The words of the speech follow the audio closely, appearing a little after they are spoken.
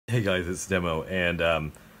Hey guys, it's Demo,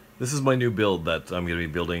 and this is my new build that I'm going to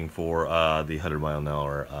be building for the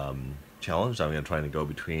 100-mile-an-hour challenge. I'm going to try to go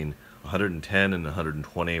between 110 and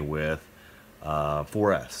 120 with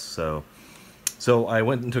 4S. So I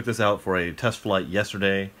went and took this out for a test flight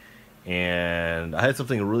yesterday, and I had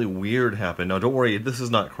something really weird happen. Now don't worry, this is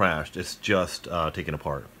not crashed, it's just taken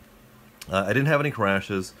apart. I didn't have any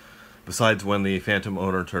crashes, besides when the Phantom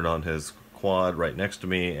owner turned on his quad right next to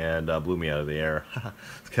me and blew me out of the air.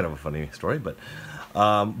 It's kind of a funny story, but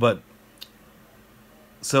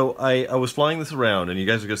so I was flying this around, and you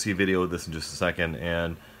guys are going to see a video of this in just a second,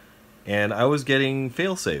 and I was getting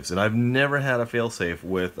fail-safes, and I've never had a fail-safe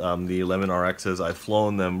with the Lemon RXs. I've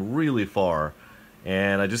flown them really far,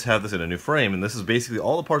 and I just have this in a new frame, and this is basically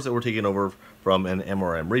all the parts that were taken over from an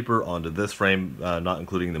MRM Reaper onto this frame, not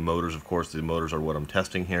including the motors, of course. The motors are what I'm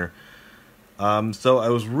testing here. So I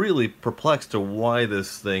was really perplexed to why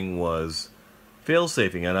this thing was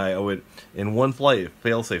fail-safing, and I would, in one flight,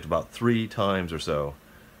 fail-safed about 3 times or so,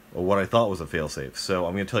 or what I thought was a fail-safe. So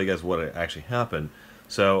I'm going to tell you guys what actually happened.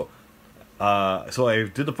 So I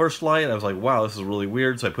did the first flight, and I was like, wow, this is really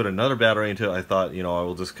weird, so I put another battery into it. I thought, you know, I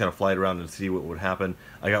will just kind of fly it around and see what would happen.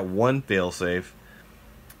 I got one fail-safe,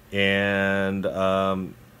 and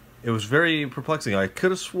it was very perplexing. I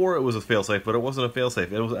could have swore it was a fail-safe, but it wasn't a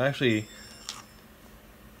fail-safe. It was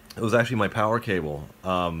actually my power cable.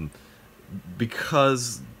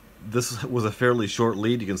 Because this was a fairly short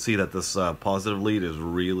lead, you can see that this positive lead is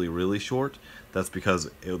really, really short. That's because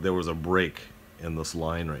there was a break in this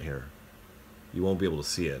line right here. You won't be able to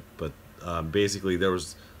see it, but basically there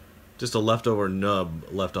was just a leftover nub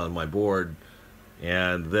left on my board,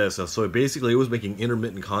 and this. So basically it was making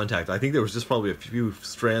intermittent contact. I think there was just probably a few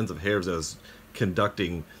strands of hairs that was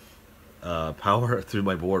conducting power through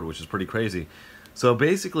my board, which is pretty crazy. So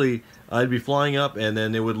basically, I'd be flying up, and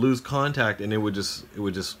then it would lose contact, and it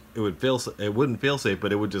wouldn't fail safe,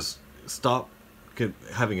 but it would just stop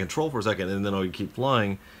having control for a second, and then I would keep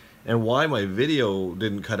flying. And why my video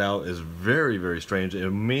didn't cut out is very, very strange. It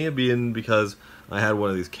may have been because I had one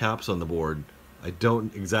of these caps on the board. I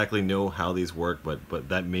don't exactly know how these work, but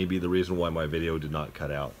that may be the reason why my video did not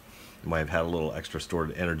cut out. It might have had a little extra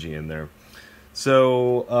stored energy in there.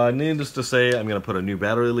 So, needless to say, I'm going to put a new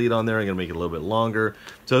battery lead on there. I'm going to make it a little bit longer.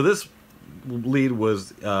 So this lead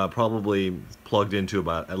was probably plugged into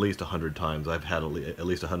about at least 100 times. I've had at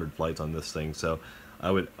least 100 flights on this thing. So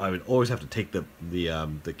I would always have to take the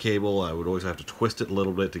cable. I would always have to twist it a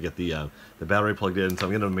little bit to get the battery plugged in. So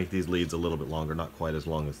I'm going to make these leads a little bit longer, not quite as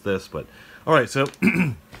long as this. But all right, so if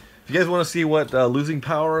you guys want to see what losing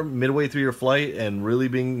power midway through your flight and really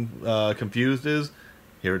being confused is,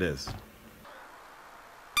 here it is.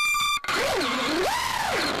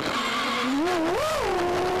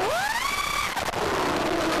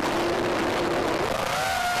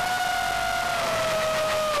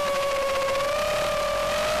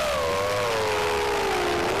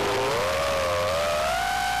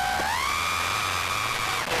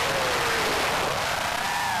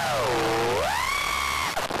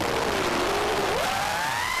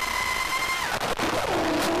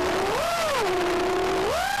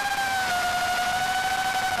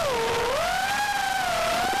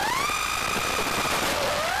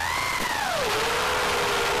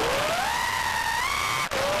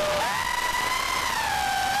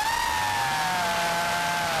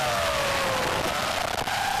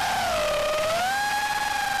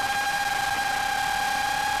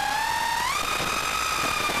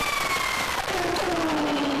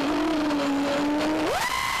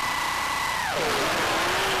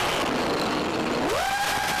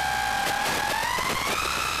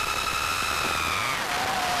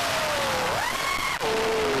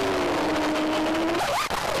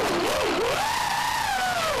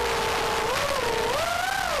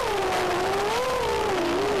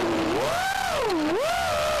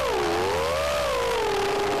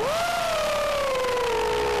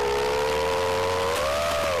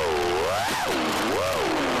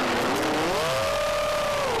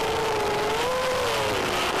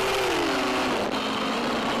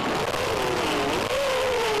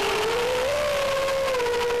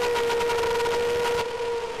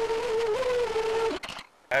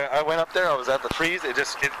 I went up there, I was at the trees, it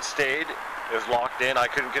stayed, it was locked in, I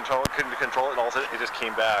couldn't control it, and all of a sudden it just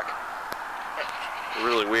came back.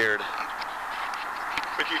 Really weird.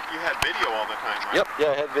 But you had video all the time, right? Yep,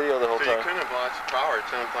 yeah, I had video the whole time. So you couldn't have lost power, it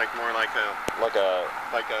sounds like more like a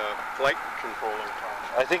flight controller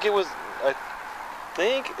power. I think it was, I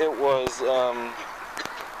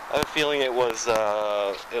have a feeling it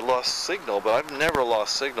lost signal, but I've never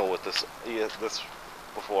lost signal with this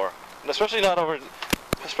before. And especially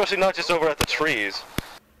not just over at the trees.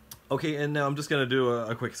 Okay, and now I'm just going to do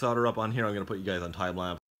a quick solder up on here. I'm going to put you guys on time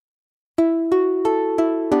lapse.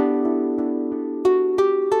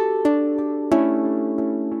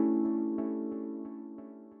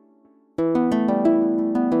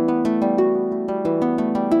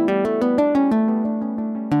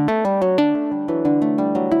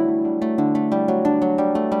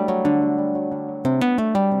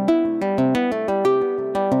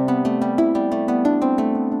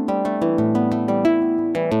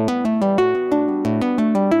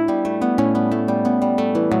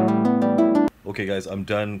 Okay guys, I'm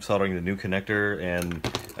done soldering the new connector, and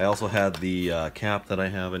I also had the cap that I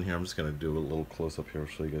have in here. I'm just going to do a little close up here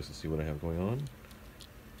so you guys can see what I have going on.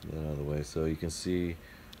 Get that out of the way. So you can see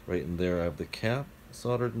right in there I have the cap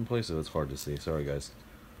soldered in place. So it's hard to see. Sorry guys.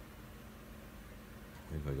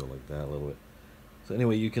 Maybe if I go like that a little bit. So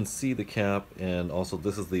anyway, you can see the cap, and also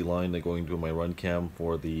this is the line that going to my run cam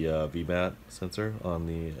for the Vbat sensor on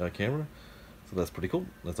the camera. So that's pretty cool.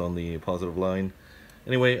 That's on the positive line.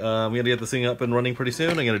 Anyway, I'm going to get this thing up and running pretty soon.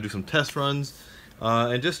 I'm going to do some test runs.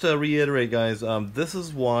 And just to reiterate, guys, this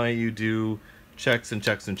is why you do checks and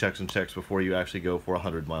checks and checks and checks before you actually go for a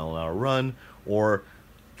 100-mile-an-hour run. Or,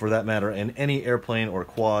 for that matter, in any airplane or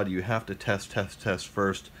quad, you have to test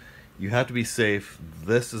first. You have to be safe.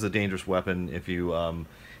 This is a dangerous weapon if you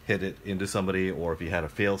hit it into somebody, or if you had a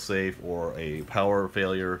fail-safe or a power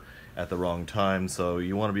failure at the wrong time. So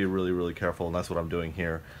you want to be really, really careful, and that's what I'm doing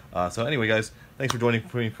here. So anyway, guys, thanks for joining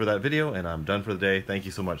me for that video, and I'm done for the day. Thank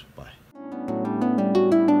you so much. Bye.